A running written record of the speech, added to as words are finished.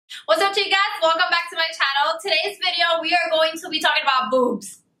What's up, chicas? Welcome back to my channel. Today's video, we are going to be talking about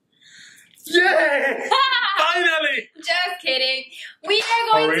boobs. Yay! Finally! Just kidding. We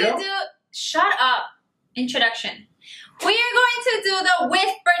are going to do... Shut up. Introduction. We are going to do the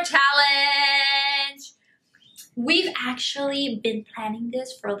Whisper Challenge. We've actually been planning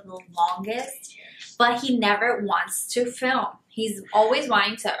this for the longest, but he never wants to film. He's always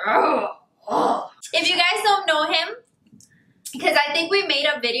wanting to... If you guys don't know him, because I think we made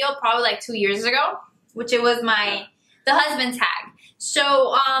a video probably like 2 years ago, which it was the husband tag.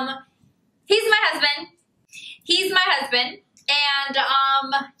 So he's my husband. He's my husband. And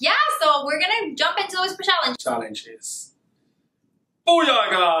yeah, so we're gonna jump into the Whisper Challenge. Challenge is Booyah!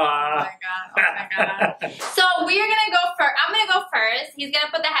 Oh my god. So we're gonna go first. I'm gonna go first. He's gonna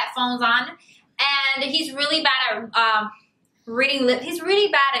put the headphones on, and he's really bad at reading lips. He's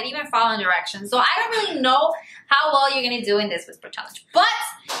really bad at even following directions. So I don't really know how well you're gonna do in this Whisper Challenge. But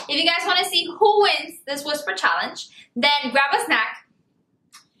if you guys want to see who wins this Whisper Challenge, then grab a snack,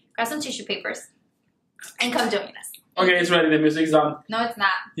 grab some tissue papers, and come join us. Okay, it's ready. The music's done. No, it's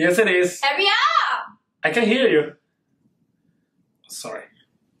not. Yes, it is. Hurry up! I can hear you. Sorry.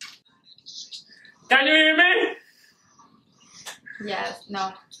 Can you hear me? Yes.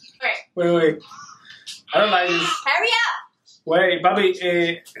 No. Wait. I don't like this. Hurry up! Wait, Bobby.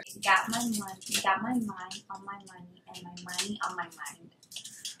 Got my money. Got my mind on my money, and my money on my mind.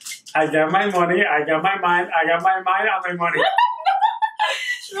 I got my money. I got my mind. I got my mind on my money.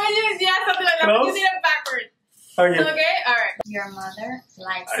 Yeah, something like that. Close? You did it backwards. Okay. Okay. All right. Your mother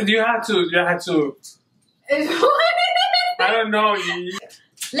likes. You had to. I don't know.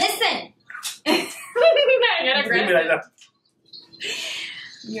 Listen. I gotta Give me like that.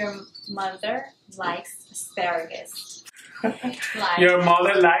 Your mother likes asparagus. Your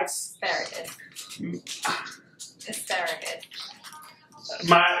mother likes asparagus. Asparagus.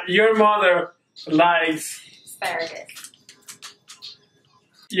 Your mother likes asparagus.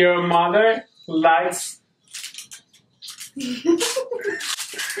 Your mother likes.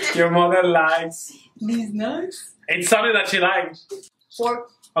 Your mother likes These nuts. It's something that she likes.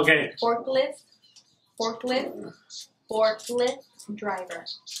 Okay. Forklift driver.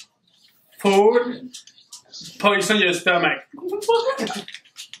 Food. Poison your stomach.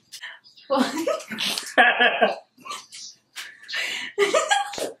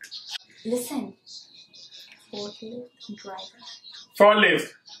 Listen. Forklift driver.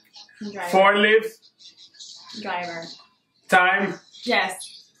 Forklift. Forklift. Driver. Time.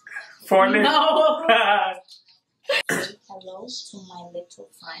 Yes. Forklift. No. Say hello to my little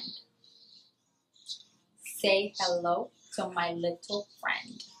friend. Say hello to my little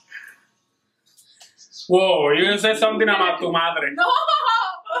friend. Whoa, you're gonna say something about tu madre. No.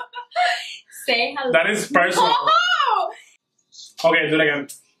 Say hello. That is personal. No. Okay, do it again.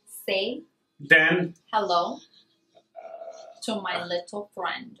 Say Then. hello to my little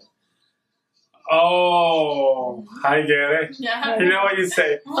friend. Oh, I get it. Yeah. You know what you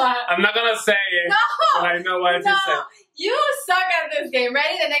say. What? I'm not gonna say it, No. but I know what you say. You suck at this game.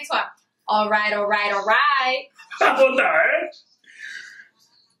 Ready? The next one. All right. What the heck?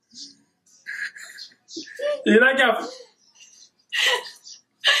 You like a...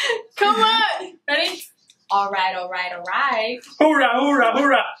 Come on. Ready? All right.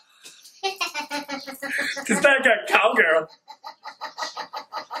 Hoorah. It's like a cowgirl.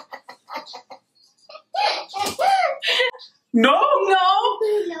 No?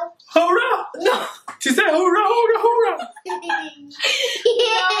 Hoorah! No. She said hoorah. No.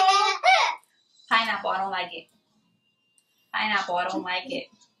 Pineapple. I don't like it.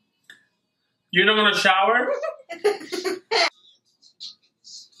 You're not gonna shower?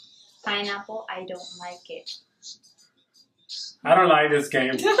 Pineapple. I don't like it. I don't like this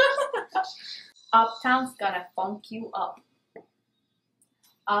game. Uptown's gonna funk you up.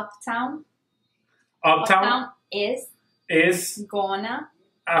 Uptown is gonna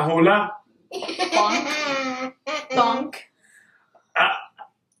a hula. funk.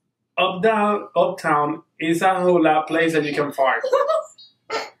 Uptown is a hula place that you can fart.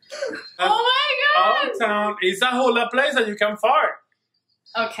 Oh my god! Uptown is a hula place that you can fart.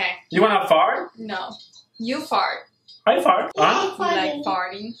 Okay. You wanna fart? No. You fart. I fart. Huh? You like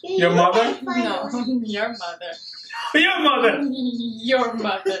farting? Your mother? No. Your mother. Your mother. Your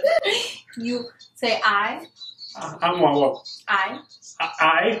mother. You say I. I'm one. I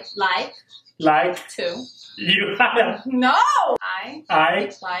like to. You. No. I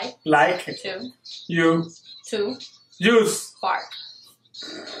like to. You. To. Use. Fart.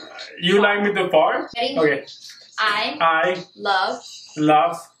 You like me to fart? Ready? Okay. I love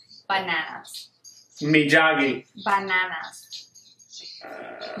love bananas. Miyagi. Bananas.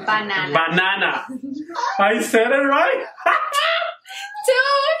 Banana. Banana. I said it right. 2.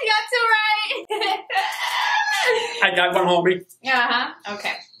 You got 2 right. I got one, homie.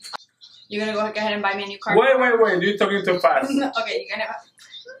 Okay. You're gonna go ahead and buy me a new car. Wait. You're talking too fast. Okay,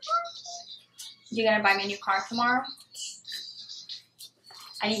 you're gonna buy me a new car tomorrow.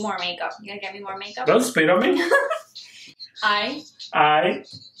 I need more makeup. You gonna get me more makeup? Don't spit on me. I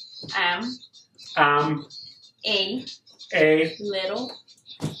am a little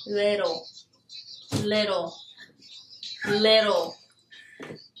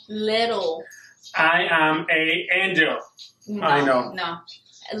I am a angel. No, I know. No.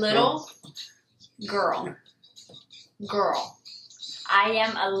 A little girl. I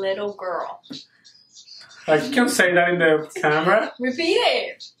am a little girl. I can't say that in the camera. Repeat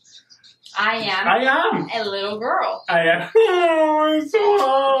it. I am a little girl. I am. Oh, it's so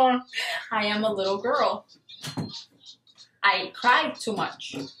hard. I am a little girl. I cried too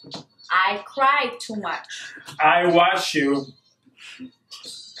much. I watch you.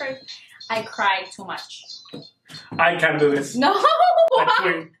 I cried too much. I can't do this. No. I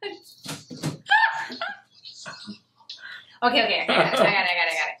quit. Okay. I got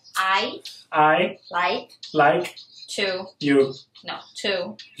it. I like to. You. No,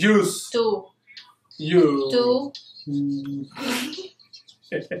 to. Use. To. You. To.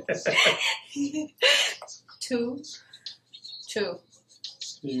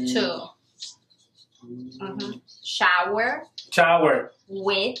 Shower.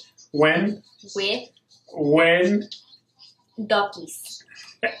 With. When. Duckies.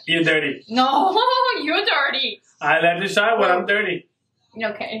 You're dirty. No, you're dirty. I like to shower when I'm dirty.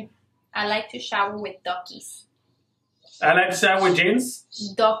 Okay. I like to shower with duckies. I like to shower with jeans.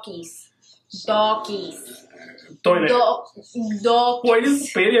 Duckies. Toilet. Duckies. Why are you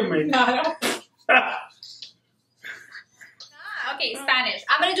spitting me? Okay, Spanish.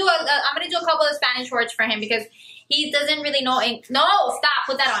 I'm gonna do a couple of Spanish words for him because he doesn't really know English. No, stop.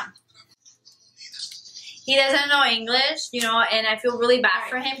 Put that on. He doesn't know English, you know, and I feel really bad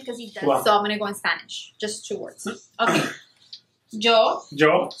for him because he does. Wow. So I'm gonna go in Spanish. Just 2 words. Okay. Yo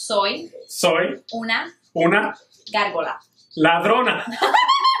soy una gárgola. Ladrona.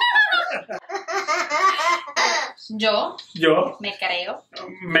 Yo me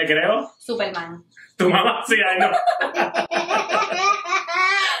creo Superman. Tu mamá, sí, I know.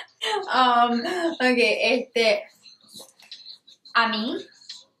 Okay, a mí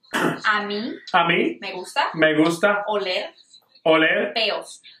me gusta oler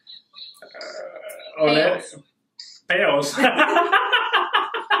peos. Peos.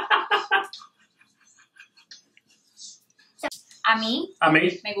 A mí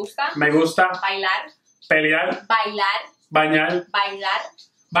me gusta bailar,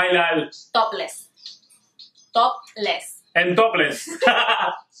 bailar, topless. And topless.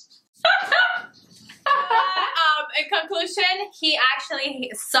 In conclusion, he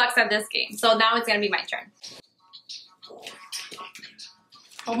actually sucks at this game. So now it's gonna be my turn.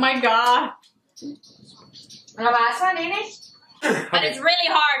 Oh my god. But it's really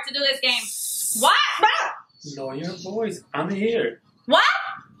hard to do this game. What? Lower your voice. I'm here. What?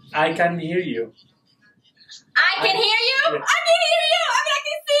 I can hear you. I can hear you? Yeah. I can hear you! I mean, I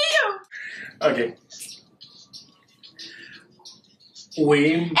can see you! Okay. Esto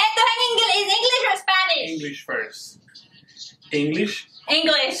is English or Spanish? English first.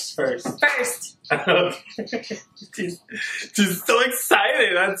 English first. She's so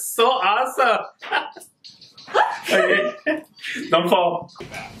excited. That's so awesome. Okay. Don't fall.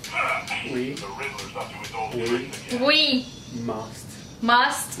 We must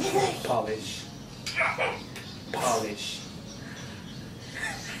polish.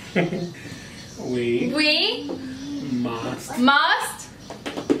 We must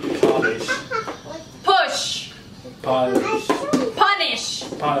polish. Push. Polish. Punish.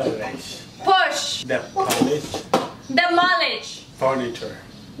 Polish. Push. Demolish. Furniture.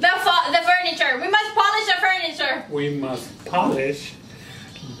 The furniture. We must polish the furniture. We must polish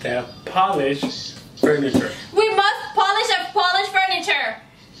the polished furniture. We must polish the polished furniture.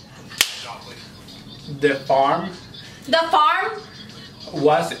 The farm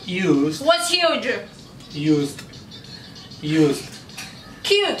was huge.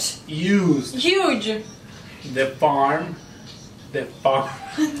 Cute. Huge. The farm The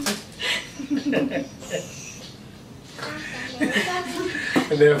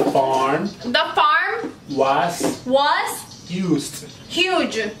farm was used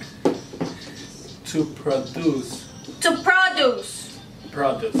huge to produce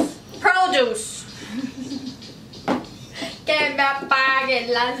que me apaguen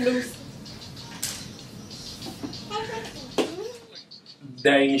las luces.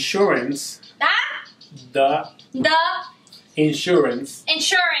 The insurance. The insurance.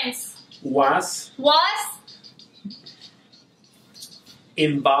 Was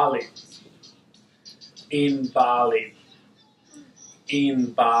invalid. En falda.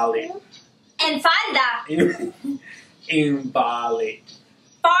 Invalid.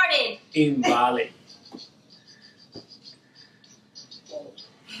 Farted. Invalid.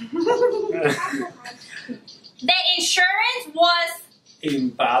 The insurance was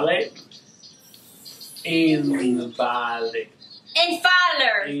Invalid. Invalid.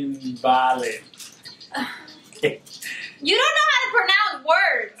 Invalid. You don't know how to pronounce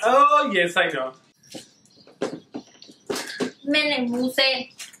words. Oh, yes, I know. Me le puse,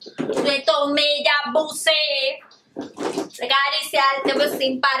 le tomé, ya puse. Acariciarte pues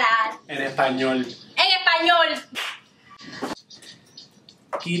sin parar. En español. En español.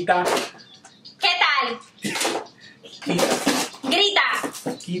 Quita. ¿Qué tal? Quita. Grita.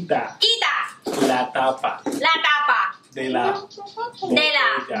 Quita. Quita. La tapa. La tapa. De la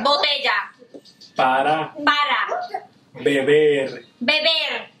botella. Para beber.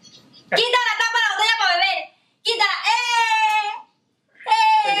 Beber. Quita la tapa de la botella para beber. Quítala.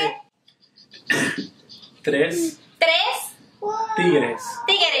 Okay. 3 tigres.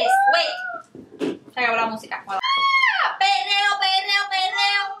 Wait. Se acabó la música. Perreo.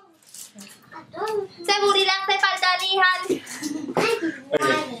 Seguridad se falta, hijas.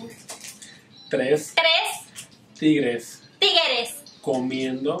 Okay. 3 tigres.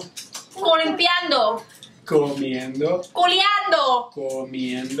 Comiendo. Limpiando. Comiendo. Culeando.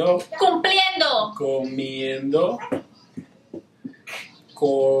 Comiendo. Cumpliendo. Comiendo.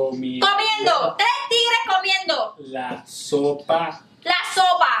 Comiendo. 3 tigres comiendo. La sopa.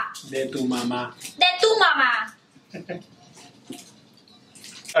 De tu mamá.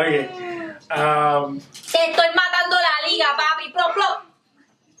 Okay. Te estoy matando la liga, papi. Plop, plop.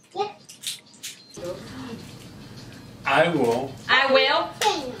 I will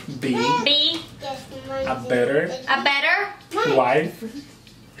be a better wife.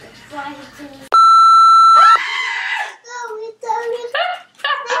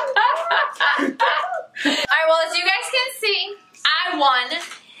 Alright, well, as you guys can see, I won.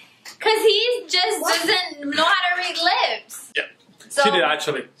 Because he just doesn't know how to read lips. Yeah, So, she did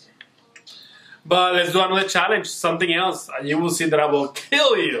actually. But let's do another challenge, something else, and you will see that I will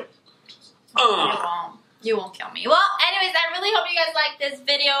kill you. You won't kill me. Well, anyways, I really hope you guys liked this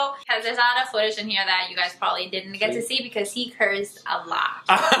video because there's a lot of footage in here that you guys probably didn't get to see because he cursed a lot.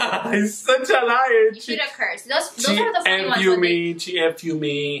 He's such a liar. You should have cursed. Those are the funny ones. She F you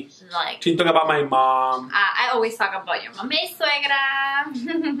me. Like, She talk about my mom. I always talk about your mama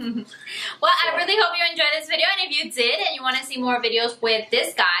suegra. Well, I really hope you enjoyed this video, and if you did and you want to see more videos with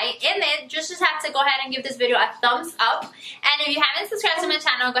this guy in it, just have to go ahead and give this video a thumbs up. And if you haven't subscribed to my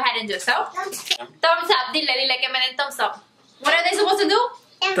channel, go ahead and do so. Thumbs up. Dile que me den thumbs up. What are they supposed to do?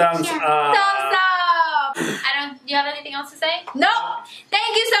 Thumbs up. Thumbs up. Do you have anything else to say? No.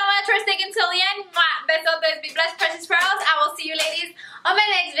 Thank you so much for sticking till the end. Besotes, be blessed, precious pearls. I will see you ladies on my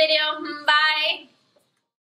next video. Bye.